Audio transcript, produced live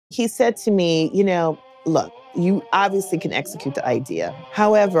He said to me, look, you obviously can execute the idea.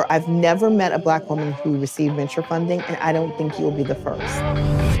 However, I've never met a Black woman who received venture funding, and I don't think you'll be the first.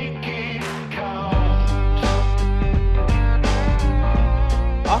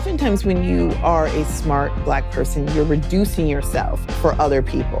 Oftentimes when you are a smart Black person, you're reducing yourself for other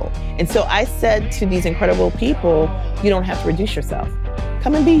people. And so I said to these incredible people, you don't have to reduce yourself.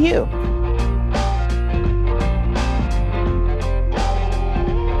 Come and be you.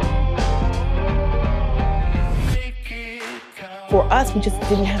 For us, we just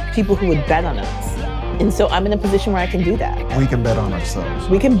didn't have people who would bet on us. And so I'm in a position where I can do that. We can bet on ourselves.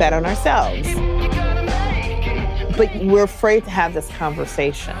 We can bet on ourselves. But we're afraid to have this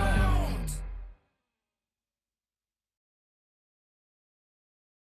conversation.